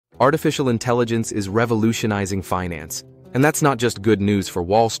Artificial intelligence is revolutionizing finance. And that's not just good news for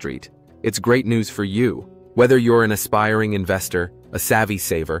Wall Street, it's great news for you. Whether you're an aspiring investor, a savvy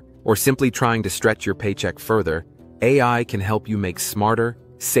saver, or simply trying to stretch your paycheck further, AI can help you make smarter,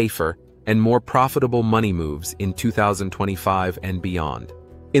 safer, and more profitable money moves in 2025 and beyond.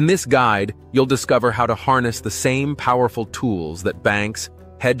 In this guide, you'll discover how to harness the same powerful tools that banks,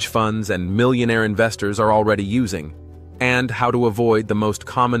 hedge funds, and millionaire investors are already using, and how to avoid the most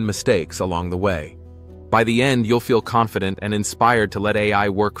common mistakes along the way. By the end, you'll feel confident and inspired to let AI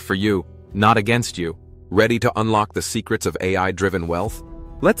work for you, not against you. Ready to unlock the secrets of AI-driven wealth?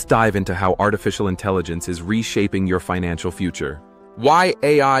 Let's dive into how artificial intelligence is reshaping your financial future. Why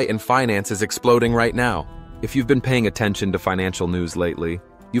AI in finance is exploding right now. If you've been paying attention to financial news lately,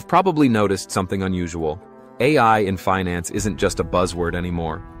 you've probably noticed something unusual. AI in finance isn't just a buzzword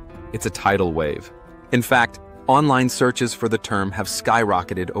anymore. It's a tidal wave. In fact, online searches for the term have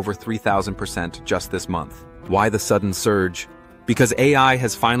skyrocketed over 3,000% just this month. Why the sudden surge? Because AI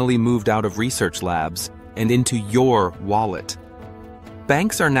has finally moved out of research labs and into your wallet.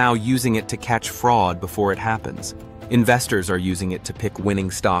 Banks are now using it to catch fraud before it happens. Investors are using it to pick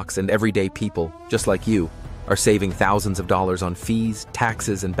winning stocks, and everyday people, just like you, are saving thousands of dollars on fees,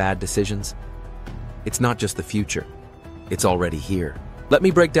 taxes, and bad decisions. It's not just the future. It's already here. Let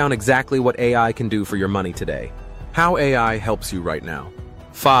me break down exactly what AI can do for your money today. How AI helps you right now.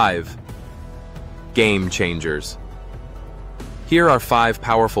 5. Game changers. Here are 5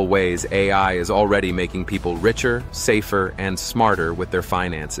 powerful ways AI is already making people richer, safer, and smarter with their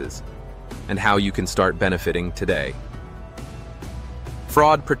finances, and how you can start benefiting today.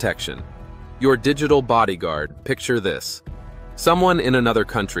 Fraud protection. Your digital bodyguard. Picture this. Someone in another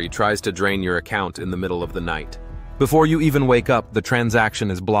country tries to drain your account in the middle of the night. Before you even wake up, the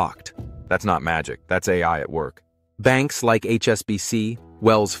transaction is blocked. That's not magic, that's AI at work. Banks like HSBC,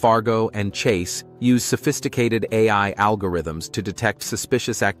 Wells Fargo, and Chase use sophisticated AI algorithms to detect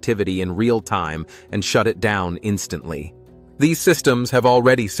suspicious activity in real time and shut it down instantly. These systems have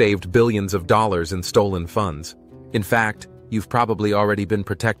already saved billions of dollars in stolen funds. In fact, you've probably already been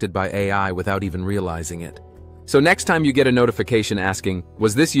protected by AI without even realizing it. So next time you get a notification asking,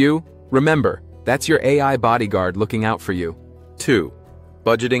 "Was this you?" remember, that's your AI bodyguard looking out for you. 2.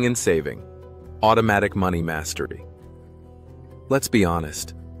 Budgeting and saving. Automatic money mastery. Let's be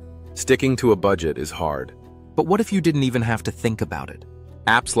honest. Sticking to a budget is hard. But what if you didn't even have to think about it?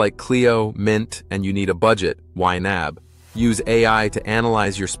 Apps like Clio, Mint, and You Need a Budget, YNAB, use AI to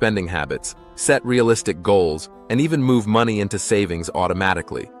analyze your spending habits, set realistic goals, and even move money into savings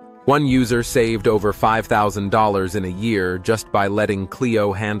automatically. One user saved over $5,000 in a year just by letting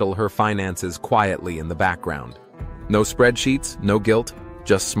Clio handle her finances quietly in the background. No spreadsheets, no guilt,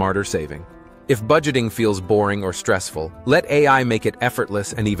 just smarter saving. If budgeting feels boring or stressful, let AI make it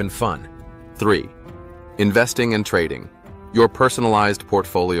effortless and even fun. 3. Investing and trading. Your personalized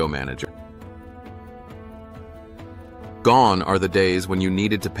portfolio manager. Gone are the days when you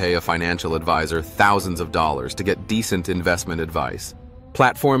needed to pay a financial advisor thousands of dollars to get decent investment advice.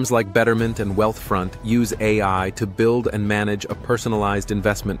 Platforms like Betterment and Wealthfront use AI to build and manage a personalized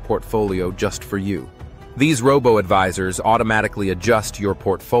investment portfolio just for you. These robo-advisors automatically adjust your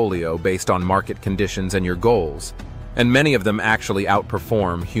portfolio based on market conditions and your goals, and many of them actually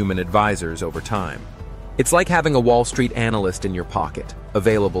outperform human advisors over time. It's like having a Wall Street analyst in your pocket,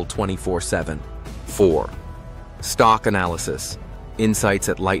 available 24/7. 4. Stock analysis. Insights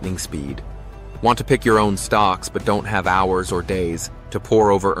at lightning speed. Want to pick your own stocks but don't have hours or days to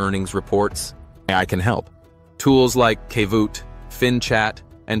pore over earnings reports? AI can help. Tools like Kvoot, FinChat,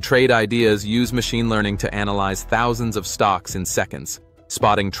 and Trade Ideas use machine learning to analyze thousands of stocks in seconds,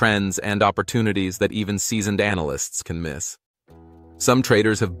 spotting trends and opportunities that even seasoned analysts can miss. Some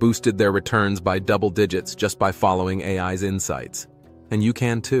traders have boosted their returns by double digits just by following AI's insights. And you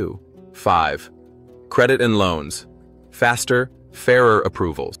can too. 5. Credit and loans. Faster, fairer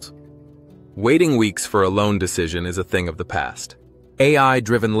approvals. Waiting weeks for a loan decision is a thing of the past.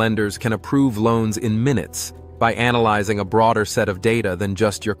 AI-driven lenders can approve loans in minutes by analyzing a broader set of data than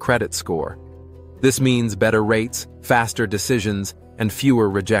just your credit score. This means better rates, faster decisions, and fewer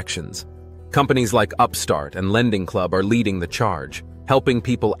rejections. Companies like Upstart and Lending Club are leading the charge, helping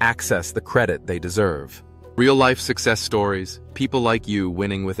people access the credit they deserve. Real-life success stories, people like you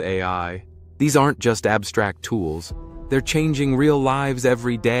winning with AI. These aren't just abstract tools. They're changing real lives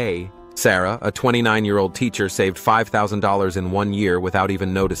every day. Sarah, a 29-year-old teacher, saved $5,000 in 1 year without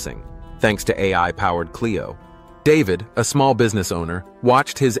even noticing, thanks to AI-powered Clio. David, a small business owner,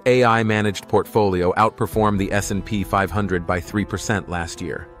 watched his AI-managed portfolio outperform the S&P 500 by 3% last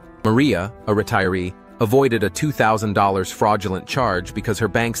year. Maria, a retiree, avoided a $2,000 fraudulent charge because her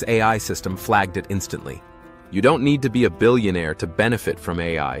bank's AI system flagged it instantly. You don't need to be a billionaire to benefit from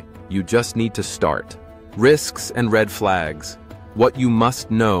AI. You just need to start. Risks and red flags. What you must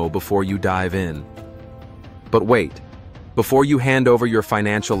know before you dive in. But wait, before you hand over your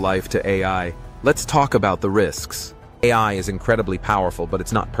financial life to AI, let's talk about the risks. AI is incredibly powerful, but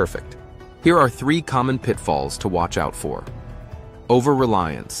it's not perfect. Here are 3 common pitfalls to watch out for.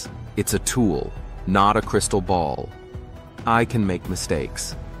 Over-reliance. It's a tool, not a crystal ball. I can make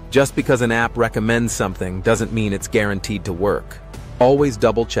mistakes. Just because an app recommends something doesn't mean it's guaranteed to work. Always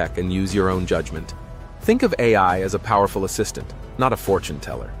double-check and use your own judgment. Think of AI as a powerful assistant, not a fortune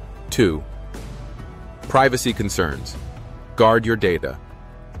teller. 2. Privacy concerns. Guard your data.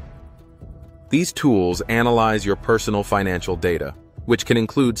 These tools analyze your personal financial data, which can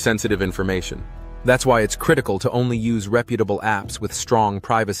include sensitive information. That's why it's critical to only use reputable apps with strong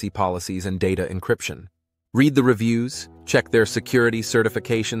privacy policies and data encryption. Read the reviews, check their security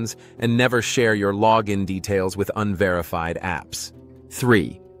certifications, and never share your login details with unverified apps.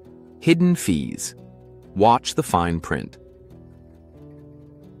 3. Hidden fees. Watch the fine print.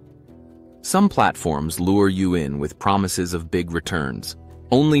 Some platforms lure you in with promises of big returns,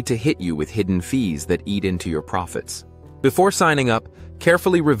 only to hit you with hidden fees that eat into your profits. Before signing up,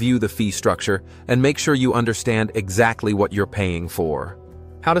 carefully review the fee structure and make sure you understand exactly what you're paying for.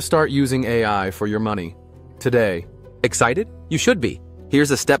 How to start using AI for your money. Today. Excited? You should be.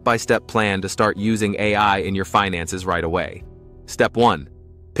 Here's a step-by-step plan to start using AI in your finances right away. Step 1.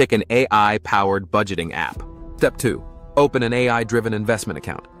 Pick an AI-powered budgeting app. Step 2. Open an AI-driven investment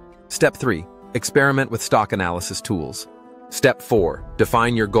account. Step 3. Experiment with stock analysis tools. Step 4.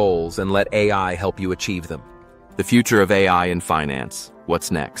 Define your goals and let AI help you achieve them. The future of AI in finance.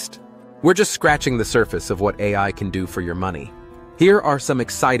 What's next? We're just scratching the surface of what AI can do for your money. Here are some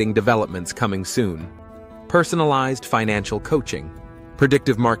exciting developments coming soon. Personalized financial coaching,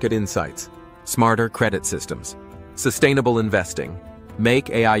 predictive market insights, smarter credit systems, sustainable investing. Make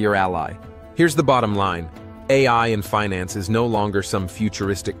AI your ally. Here's the bottom line. AI in finance is no longer some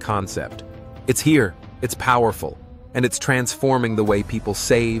futuristic concept. It's here, it's powerful, and it's transforming the way people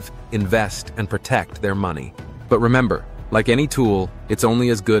save, invest, and protect their money. But remember, like any tool, it's only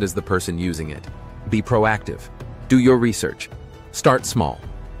as good as the person using it. Be proactive. Do your research. Start small.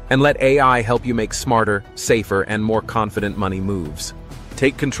 And let AI help you make smarter, safer, and more confident money moves.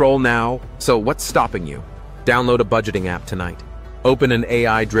 Take control now. So what's stopping you? Download a budgeting app tonight. Open an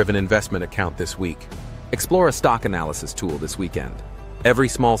AI-driven investment account this week. Explore a stock analysis tool this weekend. Every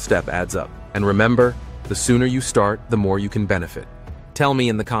small step adds up. And remember, the sooner you start, the more you can benefit. Tell me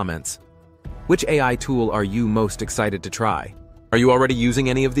in the comments. Which AI tool are you most excited to try? Are you already using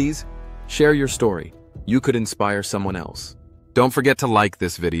any of these? Share your story. You could inspire someone else. Don't forget to like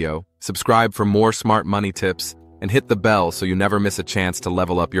this video, subscribe for more smart money tips, and hit the bell so you never miss a chance to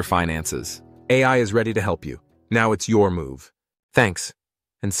level up your finances. AI is ready to help you. Now it's your move. Thanks,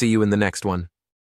 and see you in the next one.